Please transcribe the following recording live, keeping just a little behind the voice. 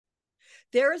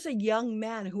There is a young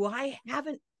man who I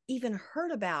haven't even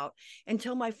heard about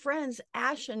until my friends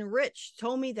Ash and Rich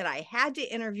told me that I had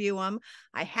to interview him.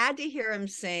 I had to hear him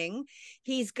sing.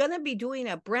 He's going to be doing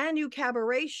a brand new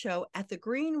cabaret show at the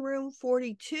Green Room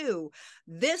 42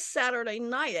 this Saturday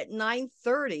night at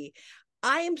 9:30.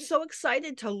 I am so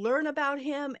excited to learn about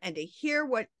him and to hear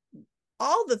what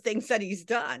all the things that he's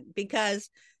done, because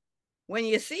when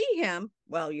you see him,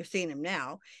 well, you're seeing him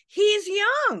now, he's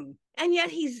young. And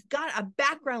yet he's got a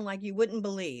background like you wouldn't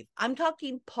believe. I'm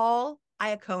talking Paul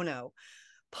Iacono.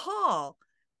 Paul,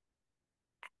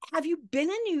 have you been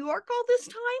in New York all this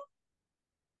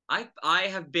time? I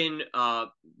have been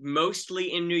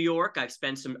mostly in New York. I've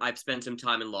spent some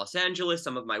time in Los Angeles.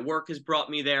 Some of my work has brought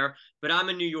me there, but I'm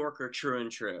a New Yorker, true and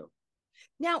true.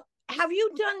 Now, have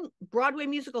you done Broadway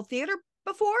musical theater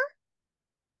before?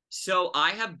 So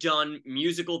I have done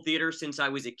musical theater since I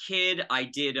was a kid. I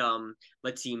did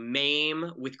let's see,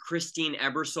 Mame with Christine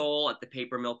Ebersole at the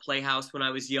Paper Mill Playhouse when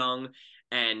I was young.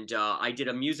 And I did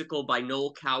a musical by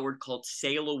Noel Coward called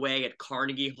Sail Away at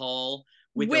Carnegie Hall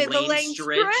with With Elaine Elaine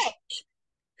Stritch, Stritch.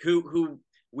 who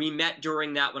we met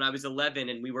during that when I was 11,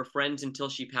 and we were friends until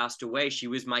she passed away. She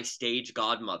was my stage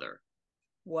godmother.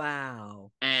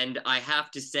 Wow. And I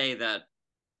have to say that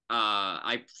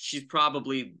I she's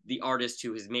probably the artist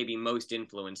who has maybe most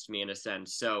influenced me in a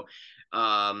sense. So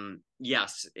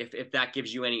yes, if that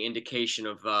gives you any indication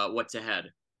of what's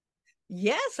ahead.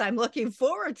 Yes, I'm looking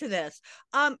forward to this.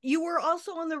 You were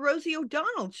also on the Rosie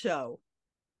O'Donnell show.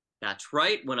 That's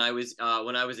right. When I was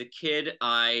a kid,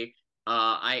 I've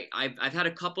had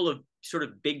a couple of sort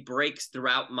of big breaks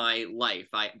throughout my life.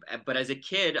 But as a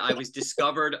kid, I was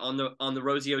discovered on the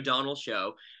Rosie O'Donnell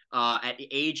show at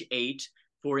age 8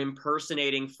 for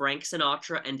impersonating Frank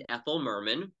Sinatra and Ethel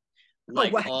Merman, Oh,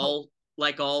 wow.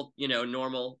 like all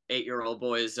normal 8-year-old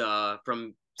boys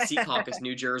from Secaucus,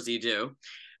 New Jersey do.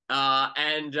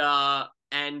 And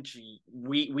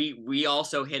we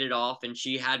also hit it off, and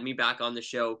she had me back on the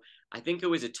show. I think it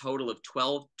was a total of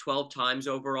 12 times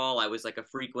overall. I was like a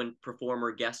frequent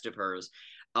performer guest of hers.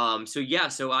 So yeah,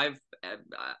 so I've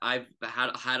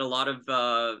had a lot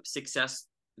of success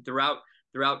throughout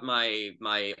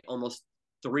my almost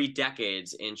 3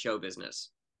 decades in show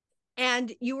business.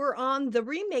 And you were on the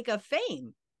remake of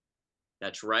Fame.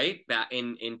 That's right. Back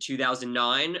in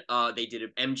 2009,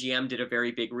 MGM did a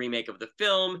very big remake of the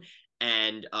film,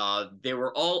 and they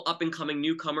were all up and coming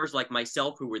newcomers like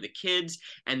myself who were the kids,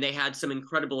 and they had some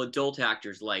incredible adult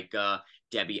actors like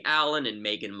Debbie Allen and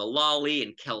Megan Mullally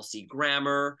and Kelsey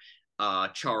Grammer,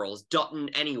 Charles Dutton.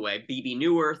 Anyway, BB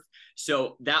Newirth.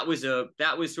 So that was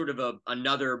sort of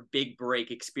another big break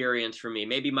experience for me.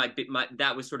 Maybe my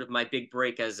that was sort of my big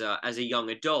break as a young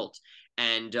adult,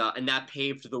 and that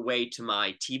paved the way to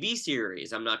my TV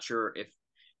series. I'm not sure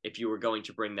if you were going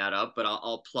to bring that up, but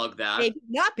I'll plug that. Maybe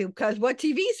not, because what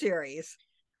TV series?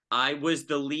 I was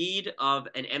the lead of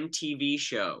an MTV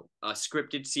show, a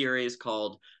scripted series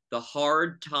called The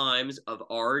Hard Times of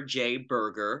R.J.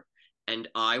 Berger, and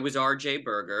I was R.J.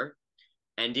 Berger,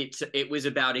 and it was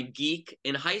about a geek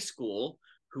in high school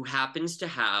who happens to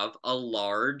have a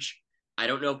large, I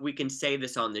don't know if we can say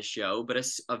this on this show, but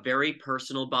a very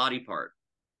personal body part.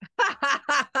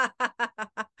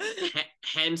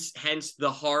 Hence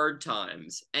the hard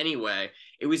times. Anyway,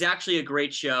 it was actually a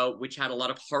great show which had a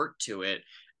lot of heart to it.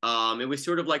 It was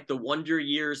sort of like the Wonder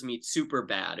Years meet Super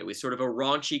Bad. It was sort of a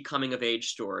raunchy coming of age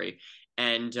story,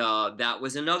 and that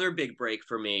was another big break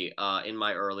for me in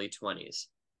my early 20s.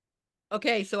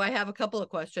 Okay, so I have a couple of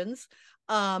questions.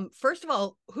 First of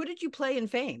all, who did you play in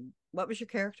Fame? What was your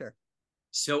character?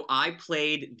 So I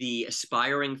played the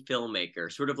aspiring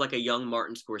filmmaker, sort of like a young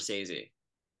Martin Scorsese.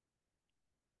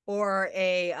 Or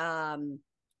a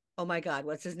oh my God,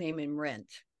 what's his name in Rent?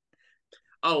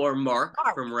 Oh, or Mark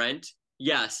Mark. from Rent.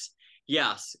 Yes,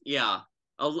 yes, yeah.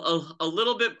 A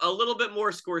little bit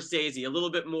more Scorsese, a little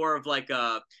bit more of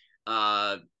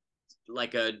uh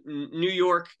like a New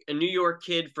York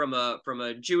kid from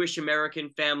a Jewish American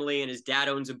family, and his dad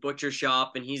owns a butcher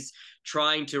shop, and he's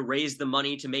trying to raise the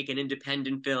money to make an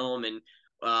independent film. And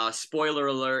spoiler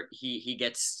alert, he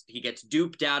gets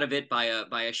duped out of it by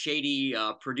a shady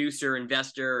producer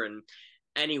investor. And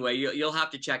anyway, you'll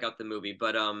have to check out the movie,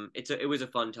 but it was a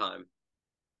fun time.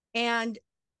 And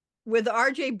with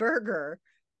RJ Berger,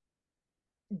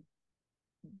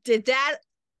 did that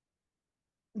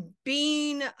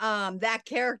being that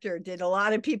character, did a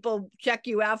lot of people check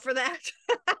you out for that?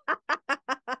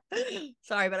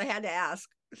 Sorry, but I had to ask.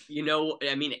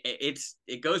 I mean,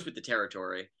 it goes with the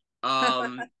territory.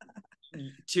 Um,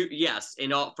 yes,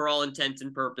 in all for all intents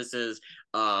and purposes.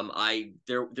 I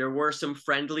there were some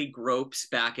friendly gropes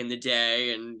back in the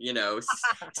day, and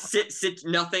sit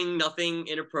nothing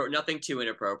too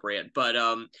inappropriate, but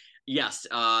yes,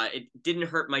 it didn't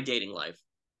hurt my dating life.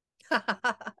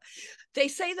 They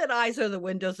say that eyes are the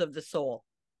windows of the soul,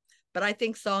 but I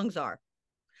think songs are.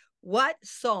 What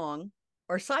song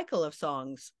or cycle of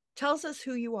songs tells us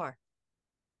who you are?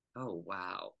 Oh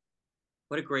wow,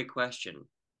 what a great question.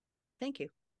 Thank you.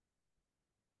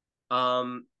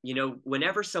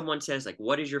 Whenever someone says like,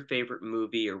 "What is your favorite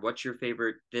movie?" or "What's your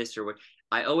favorite this?" or what,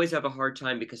 I always have a hard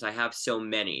time because I have so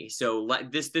many. So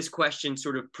like this question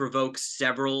sort of provokes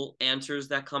several answers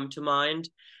that come to mind.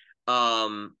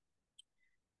 Um,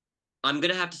 I'm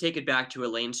gonna have to take it back to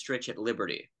Elaine Stritch at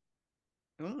Liberty.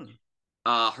 Mm.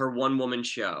 Her one woman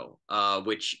show,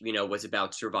 which was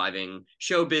about surviving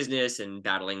show business and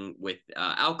battling with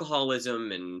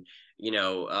alcoholism and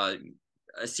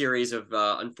a series of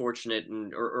unfortunate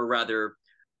or rather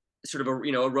sort of a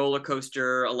roller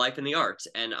coaster, a life in the arts.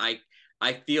 And I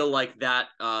feel like that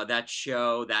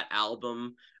show, that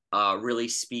album, really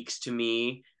speaks to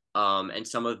me, and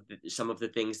some of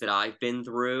the things that I've been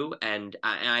through, and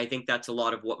I think that's a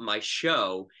lot of what my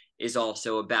show is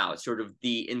also about, sort of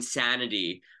the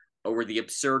insanity or the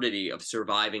absurdity of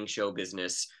surviving show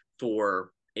business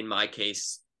for, in my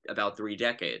case, about 3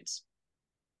 decades.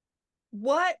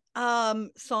 What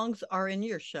songs are in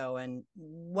your show, and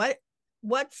what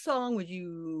song would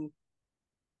you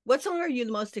what song are you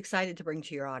the most excited to bring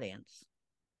to your audience?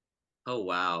 Oh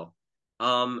wow.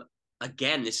 Um,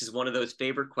 Again, this is one of those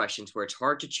favorite questions where it's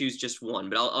hard to choose just one,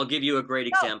 but I'll give you a great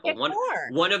No, example. pick One more.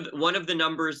 one of the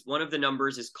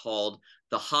numbers is called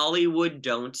the Hollywood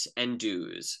Don'ts and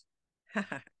Do's,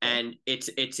 Okay. and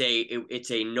it's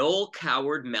a Noel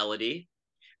Coward melody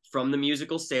from the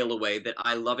musical Sail Away that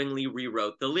I lovingly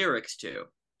rewrote the lyrics to,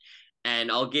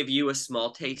 and I'll give you a small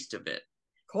taste of it.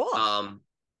 Cool. Um,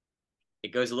 it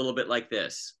goes a little bit like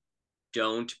this: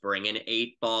 Don't bring an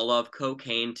 8 ball of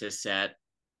cocaine to set.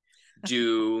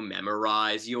 Do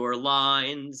memorize your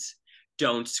lines.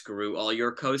 Don't screw all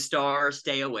your co stars.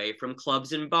 Stay away from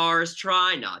clubs and bars.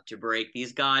 Try not to break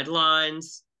these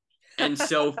guidelines, and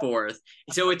so forth.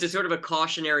 So it's a sort of a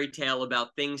cautionary tale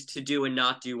about things to do and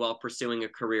not do while pursuing a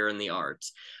career in the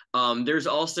arts. There's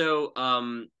also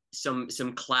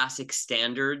some classic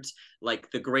standards, like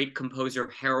the great composer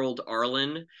Harold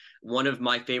Arlen. One of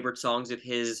my favorite songs of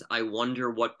his, "I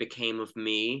Wonder What Became of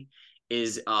Me,"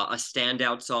 is a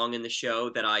standout song in the show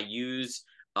that I use.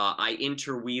 I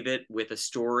interweave it with a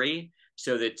story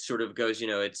so that sort of goes,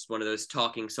 it's one of those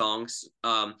talking songs.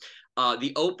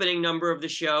 The opening number of the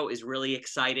show is really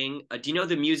exciting. Do you know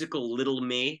the musical Little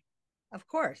Me? Of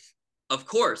course. Of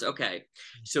course. Okay.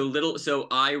 So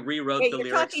I rewrote Hey, the you're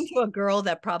talking lyrics. to a girl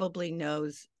that probably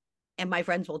knows, and my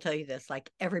friends will tell you this,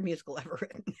 like every musical ever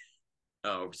written.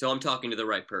 Oh, so I'm talking to the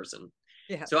right person.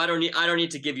 Yeah. So I don't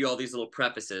need to give you all these little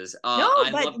prefaces. No, I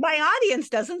but love my audience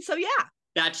doesn't. So yeah.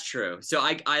 That's true. So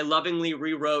I lovingly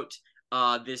rewrote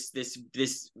this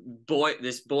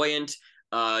buoyant,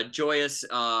 joyous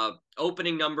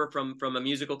opening number from a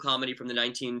musical comedy from the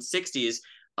 1960s,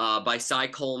 by Cy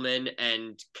Coleman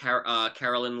and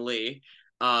Carolyn Lee.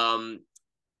 Um,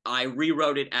 I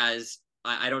rewrote it as,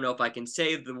 I don't know if I can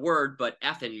say the word, but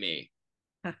 "effing me."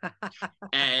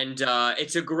 And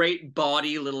it's a great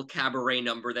body little cabaret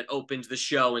number that opens the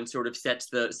show and sort of sets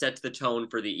the tone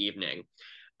for the evening.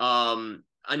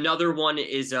 Another one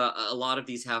is, a lot of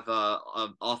these have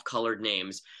off-colored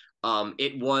names.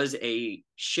 It was a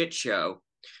shit show,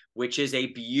 which is a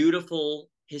beautiful,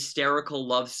 hysterical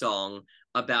love song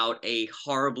about a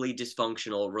horribly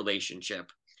dysfunctional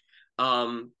relationship.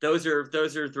 Those are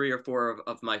three or four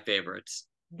of my favorites.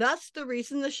 Thus the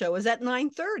reason the show is at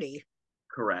 9:30.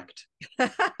 Correct.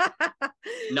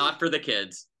 Not for the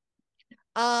kids.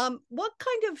 What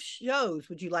kind of shows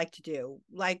would you like to do?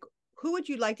 Like, who would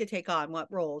you like to take on? What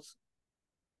roles?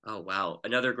 Oh wow,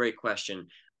 another great question.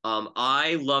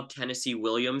 I love Tennessee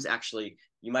Williams. Actually,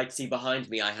 you might see behind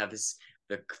me, I have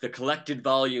the collected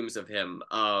volumes of him.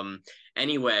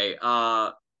 Anyway,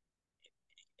 the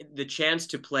chance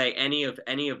to play any of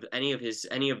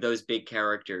those big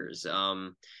characters.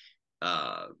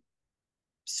 Uh,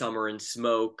 Summer and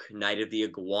Smoke, Night of the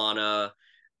Iguana,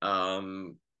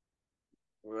 um,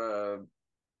 uh,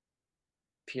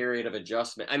 Period of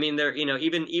Adjustment. I mean, they're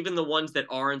even the ones that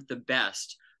aren't the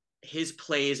best. His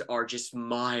plays are just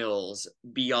miles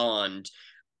beyond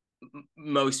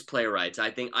most playwrights.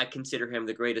 I think I consider him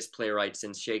the greatest playwright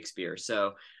since Shakespeare.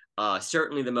 So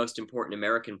certainly the most important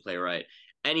American playwright.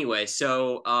 Anyway,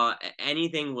 so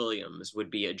anything Williams would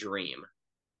be a dream.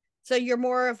 So you're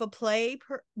more of a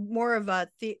more of a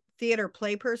theater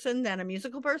play person than a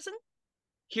musical person?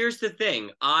 Here's the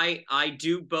thing. I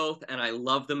do both and I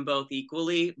love them both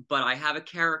equally, but I have a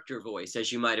character voice,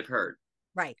 as you might have heard.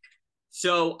 Right.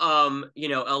 So,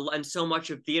 and so much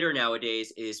of theater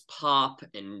nowadays is pop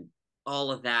and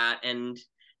all of that, and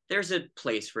there's a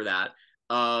place for that.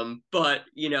 But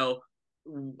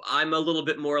I'm a little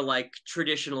bit more like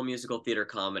traditional musical theater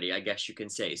comedy, I guess you can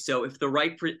say. So, if the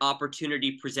right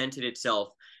opportunity presented itself,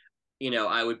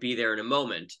 I would be there in a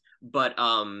moment. But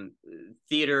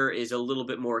theater is a little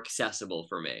bit more accessible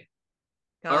for me,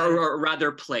 Got it. or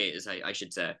rather, plays, I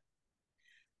should say.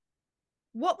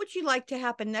 What would you like to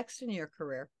happen next in your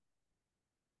career?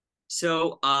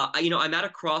 So, I'm at a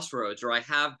crossroads, or I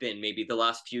have been maybe the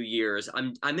last few years.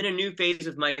 I'm in a new phase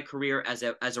of my career as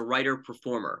a writer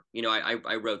performer.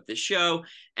 I wrote this show,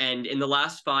 and in the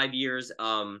last 5 years,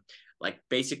 like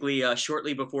basically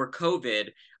shortly before COVID,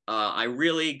 I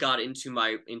really got into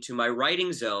my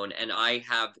writing zone, and I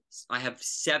have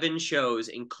 7 shows,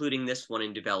 including this one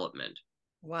in development.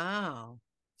 Wow.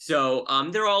 So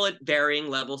they're all at varying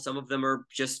levels. Some of them are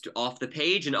just off the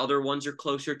page, and other ones are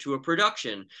closer to a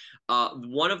production.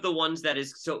 One of the ones that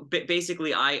is so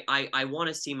basically, I want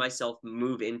to see myself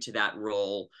move into that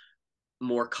role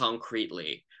more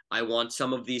concretely. I want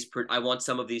some of these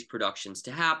productions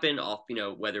to happen off,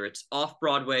 whether it's off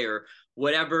Broadway or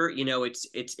whatever.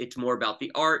 It's more about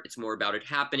the art. It's more about it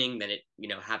happening than it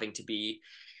having to be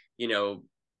you know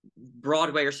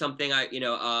Broadway or something.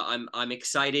 I'm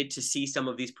excited to see some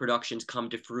of these productions come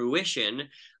to fruition.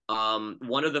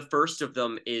 One of the first of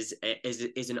them is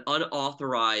an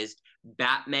unauthorized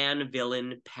Batman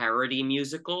villain parody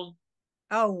musical.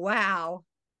 Oh, wow.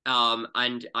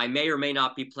 And I may or may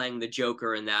not be playing the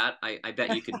Joker in that. I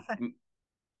bet you could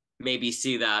maybe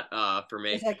see that for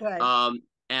Yes, me. I could.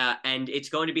 And it's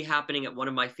going to be happening at one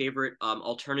of my favorite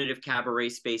alternative cabaret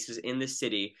spaces in the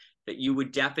city that you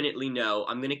would definitely know.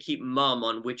 I'm going to keep mum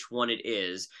on which one it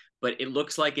is, but it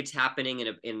looks like it's happening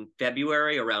in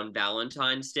February around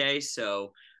Valentine's Day.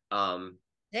 So um,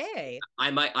 Hey. I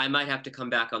might have to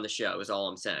come back on the show. Is all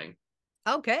I'm saying.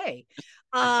 Okay.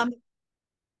 Um,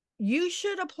 you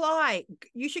should apply.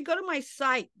 You should go to my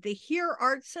site. The Here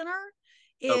Art Center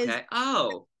is Okay.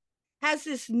 Oh, has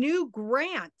this new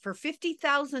grant for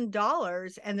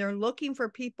 $50,000, and they're looking for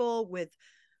people with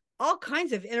all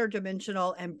kinds of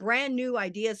interdimensional and brand new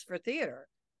ideas for theater.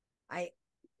 I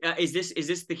is this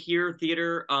the Here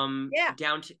Theater Yeah,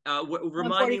 down?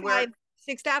 Remind me 145 where.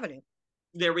 6th Avenue.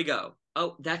 There we go.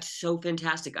 Oh, that's so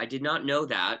fantastic. I did not know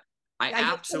that. I I just put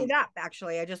it absolutely. up,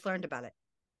 actually. I just learned about it.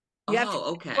 You have to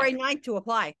Oh, February okay. 9th to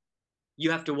apply.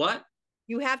 You have to what?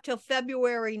 You have till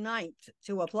February 9th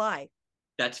to apply.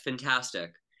 That's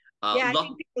fantastic. Yeah, I think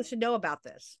Luck. people should know about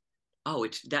this. Oh,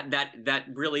 it's that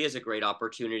really is a great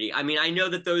opportunity. I mean, I know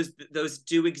that those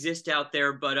do exist out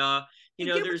there, but They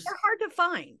do, but they're hard to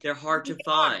find. they're I hard mean, to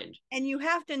they are. find. And you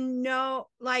have to know,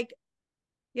 like,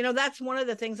 that's one of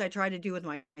the things I try to do with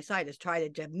my site is try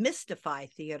to demystify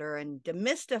theater and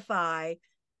demystify,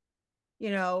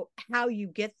 how you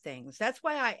get things. That's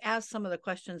why I ask some of the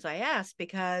questions I ask,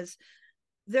 because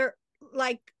they're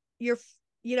like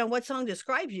what song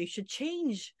describes you should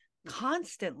change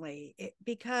constantly,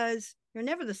 because you're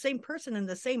never the same person in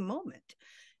the same moment,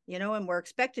 and we're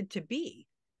expected to be,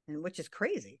 and which is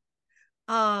crazy.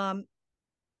 Um,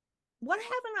 what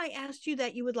haven't I asked you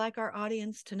that you would like our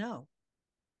audience to know?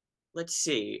 Let's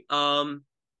see.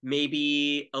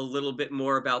 Maybe a little bit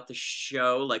more about the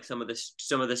show, like some of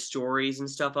the stories and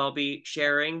stuff I'll be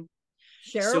sharing.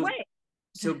 Share So away.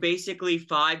 so basically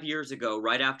 5 years ago,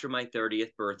 right after my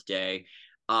 30th birthday,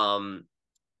 um,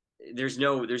 there's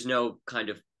no kind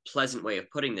of pleasant way of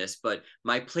putting this, but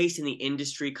my place in the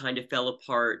industry kind of fell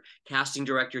apart. Casting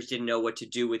directors didn't know what to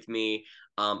do with me.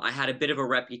 I had a bit of a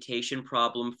reputation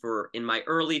problem for in my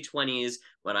early 20s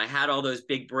when I had all those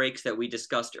big breaks that we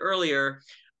discussed earlier.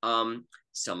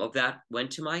 Some of that went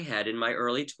to my head in my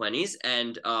early 20s,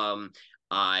 and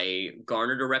I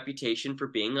garnered a reputation for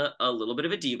being a little bit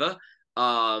of a diva.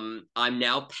 I'm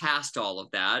now past all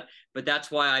of that, but that's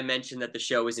why I mentioned that the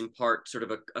show is in part sort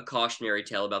of a cautionary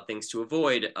tale about things to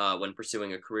avoid when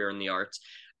pursuing a career in the arts.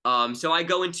 So I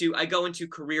go into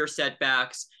career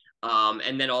setbacks,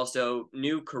 and then also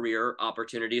new career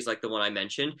opportunities like the one I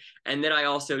mentioned, and then I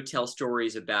also tell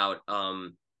stories about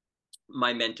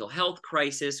my mental health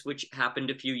crisis, which happened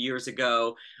a few years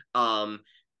ago.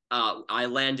 I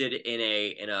landed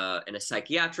in a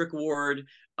psychiatric ward.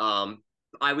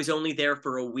 I was only there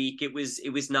for a week. It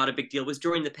was not a big deal. It was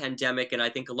during the pandemic, and I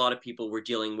think a lot of people were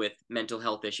dealing with mental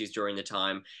health issues during the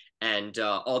time, and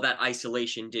all that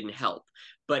isolation didn't help.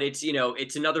 But it's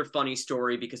another funny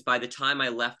story because by the time I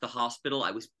left the hospital,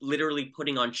 I was literally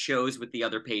putting on shows with the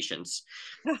other patients.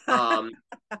 Um,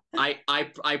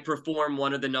 I perform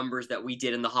one of the numbers that we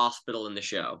did in the hospital in the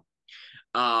show.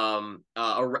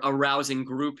 A rousing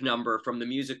group number from the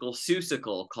musical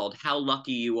Seussical called "How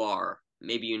Lucky You Are."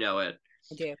 Maybe you know it.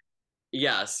 I do.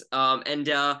 Yes. And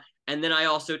then I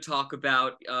also talk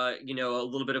about a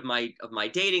little bit of my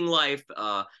dating life.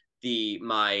 The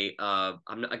my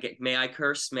I'm not, may I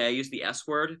curse? May I use the S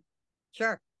word?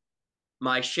 Sure.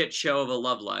 My shit show of a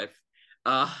love life.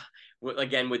 Uh,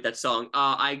 again with that song.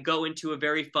 I go into a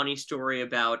very funny story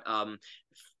about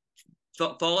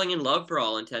falling in love for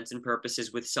all intents and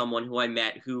purposes with someone who I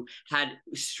met who had,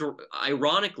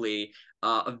 ironically,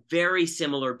 a very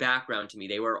similar background to me.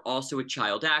 They were also a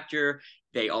child actor.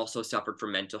 They also suffered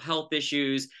from mental health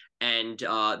issues, and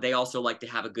they also like to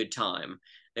have a good time.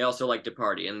 They also like to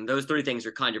party, and those three things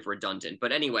are kind of redundant.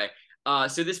 But anyway,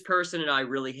 so this person and I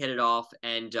really hit it off,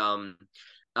 and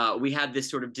we had this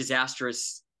sort of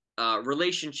disastrous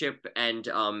relationship, and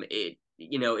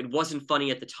it wasn't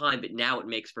funny at the time, but now it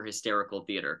makes for hysterical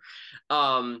theater.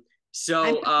 Um, I'm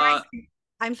so surprised.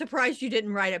 I'm surprised you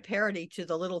didn't write a parody to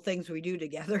the little things we do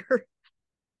together.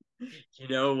 you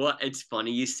know what? It's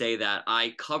funny you say that.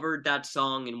 I covered that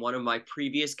song in one of my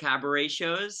previous cabaret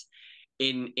shows.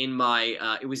 In my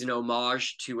it was an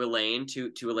homage to Elaine,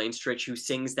 to Elaine Stritch, who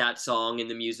sings that song in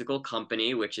the musical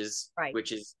Company, which is Right.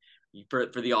 which is for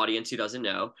the audience who doesn't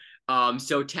know.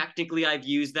 So technically I've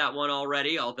used that one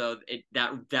already, although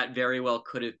that very well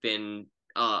could have been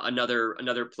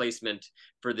another placement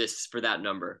for that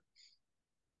number.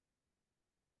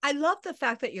 I love the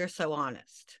fact that you're so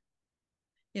honest.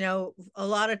 A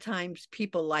lot of times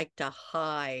people like to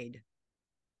hide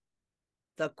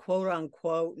the quote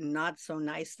unquote not so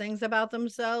nice things about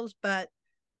themselves, but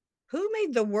who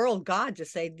made the world God to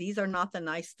say these are not the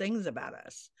nice things about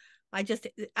us?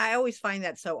 I always find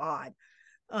that so odd.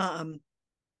 Um,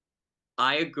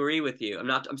 I agree with you.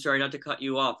 I'm sorry not to cut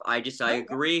you off. I no,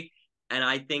 agree. And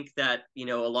I think that,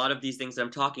 a lot of these things that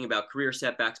I'm talking about, career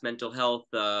setbacks, mental health,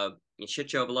 shit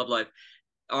show of a love life,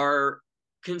 are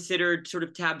considered sort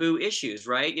of taboo issues,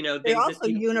 right? they're Things that also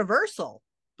universal.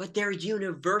 but they're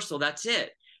universal. That's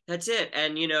it. That's it.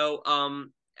 And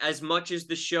as much as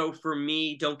the show for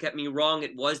me, don't get me wrong,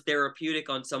 it was therapeutic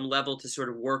on some level to sort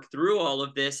of work through all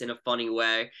of this in a funny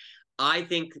way. I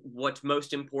think what's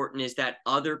most important is that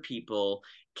other people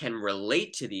can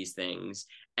relate to these things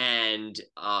and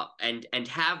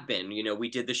have been. We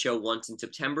did the show once in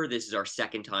September. This is our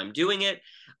second time doing it.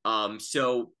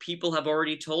 So people have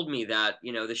already told me that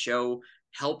the show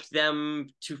helped them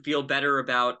to feel better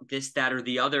about this, that, or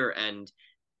the other, and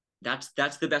that's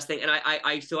the best thing. And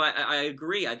I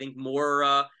agree. I think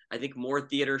more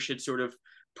theater should sort of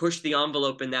push the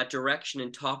envelope in that direction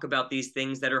and talk about these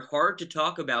things that are hard to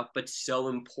talk about but so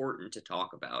important to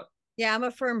talk about. Yeah, I'm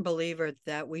a firm believer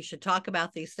that we should talk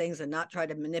about these things and not try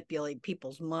to manipulate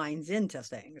people's minds into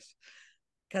things.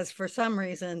 Because for some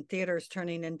reason, theater is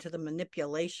turning into the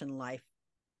manipulation life,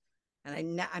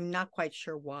 and I'm not quite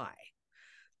sure why.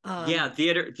 Yeah, Um,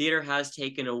 theater has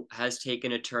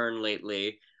taken a turn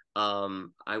lately.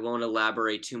 I won't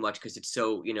elaborate too much because it's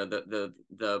so,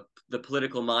 the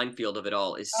political minefield of it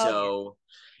all is oh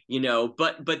yeah, so,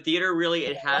 but theater really,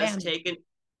 it has land. taken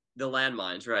the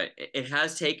landmines, right? It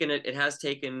has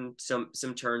taken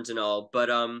some turns and all, but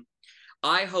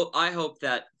I hope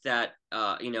that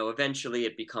eventually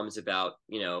it becomes about,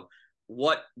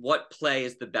 what play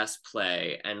is the best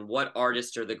play and what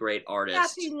artists are the great That'd be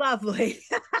artists. lovely.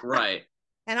 Right.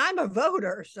 And I'm a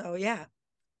voter, so yeah.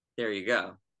 There you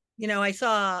go. I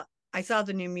saw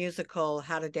the new musical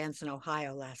How to Dance in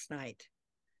Ohio last night,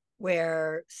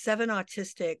 where seven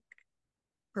autistic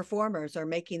performers are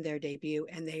making their debut,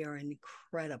 and they are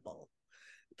incredible.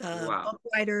 The Wow. book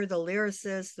writer, the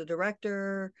lyricist, the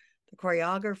director, the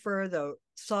choreographer, the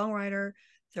songwriter,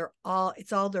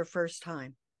 it's all their first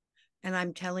time. And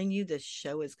I'm telling you, this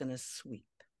show is going to sweep.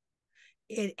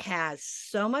 It has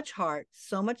so much heart,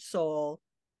 so much soul.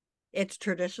 It's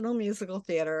traditional musical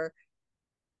theater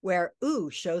where,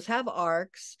 shows have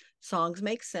arcs, songs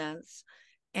make sense.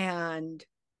 And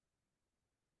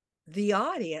the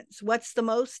audience, what's the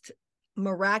most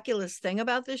miraculous thing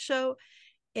about this show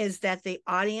is that the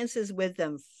audience is with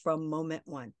them from moment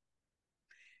one.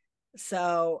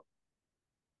 So,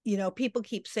 people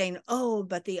keep saying, oh,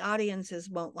 but the audiences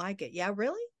won't like it. Yeah,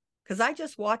 really? Because I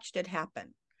just watched it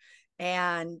happen.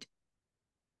 And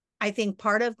I think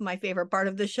part of my favorite part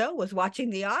of the show was watching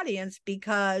the audience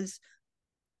because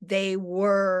they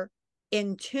were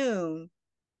in tune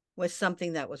with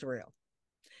something that was real.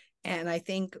 And I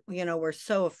think, we're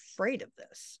so afraid of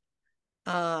this.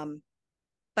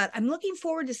 But I'm looking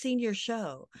forward to seeing your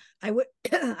show.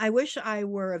 I wish I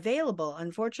were available.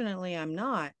 Unfortunately, I'm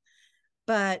not.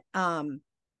 But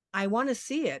I want to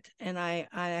see it, and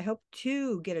I hope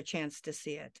to get a chance to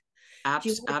see it. Do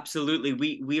you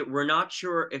Absolutely. We're not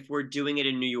sure if we're doing it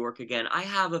in New York again. I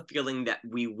have a feeling that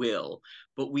we will,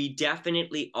 but we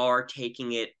definitely are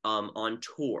taking it on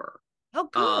tour. Oh,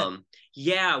 good. Um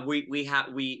yeah,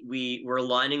 we're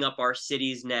lining up our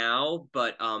cities now,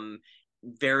 but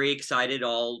very excited,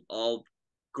 all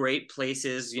great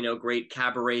places, great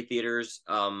cabaret theaters,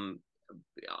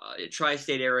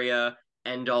 tri-state area,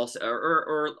 and also,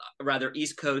 or rather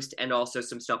East Coast, and also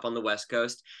some stuff on the West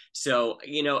Coast. So,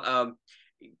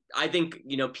 I think,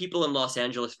 people in Los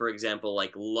Angeles, for example,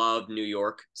 like love New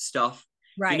York stuff.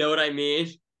 You Right. know what I mean?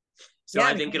 So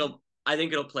Yeah, because I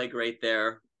think it'll play great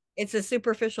there. it's a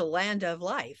superficial land of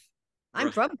life. I'm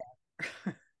from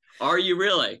there. Are you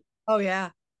really? Oh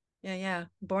yeah. Yeah, yeah.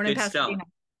 Born in Good stuff.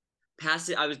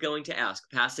 Pasadena. I was going to ask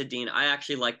Pasadena. I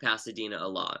actually like Pasadena a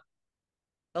lot.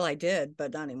 Well, I did,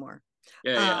 but not anymore.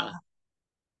 Yeah, Uh yeah.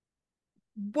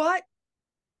 what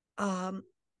um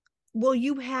will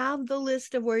you have the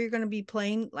list of where you're going to be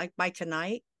playing like by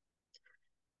tonight?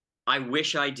 I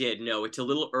wish I did. No, it's a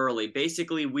little early.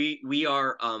 Basically, we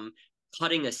are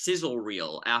cutting a sizzle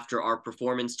reel after our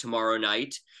performance tomorrow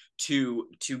night to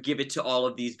give it to all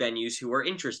of these venues who are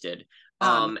interested.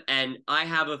 Um And I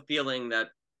have a feeling that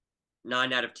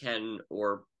 9 out of 10,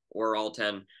 or all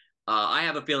 10, I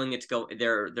have a feeling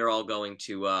they're all going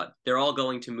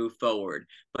to move forward,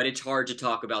 but it's hard to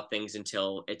talk about things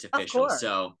until it's of official. course.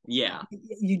 So yeah,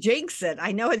 You jinx it.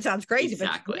 I know it sounds crazy, but you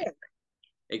exactly. did. Um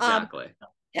Exactly.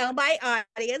 tell my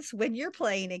audience when you're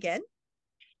playing again.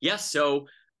 Yes, so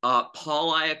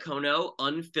Paul Iacono,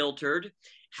 Unfiltered,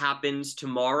 happens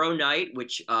tomorrow night,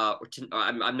 which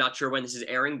I'm not sure when this is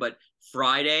airing, but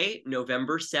Friday,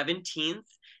 November 17th,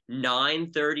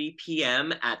 9:30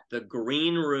 p.m. at the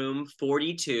Green Room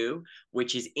 42,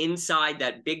 which is inside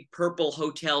that big purple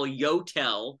hotel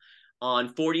Yotel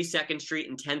on 42nd Street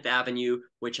and 10th Avenue,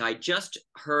 which I just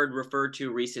heard referred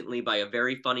to recently by a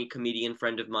very funny comedian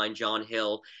friend of mine, John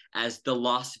Hill, as the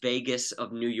Las Vegas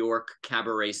of New York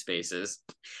cabaret spaces.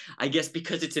 I guess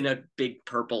because it's in a big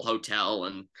purple hotel,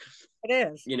 and It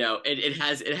is. it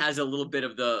has a little bit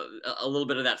of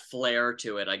that flair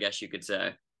to it, I guess you could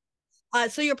say.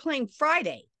 So you're playing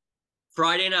Friday.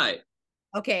 Friday night.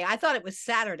 Okay, I thought it was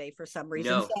Saturday for some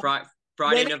reason. No, So Friday,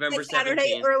 when I said November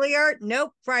Saturday 17th. earlier,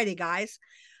 nope, Friday, guys.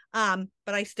 But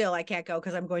I can't go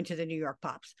because I'm going to the New York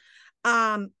Pops.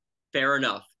 Um, Fair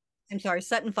enough. I'm sorry,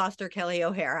 Sutton Foster, Kelly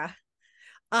O'Hara.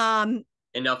 Um,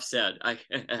 Enough said. I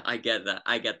get that.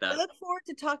 I get I that. look forward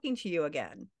to talking to you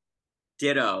again.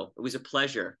 Ditto. It was a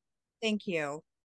pleasure. Thank you.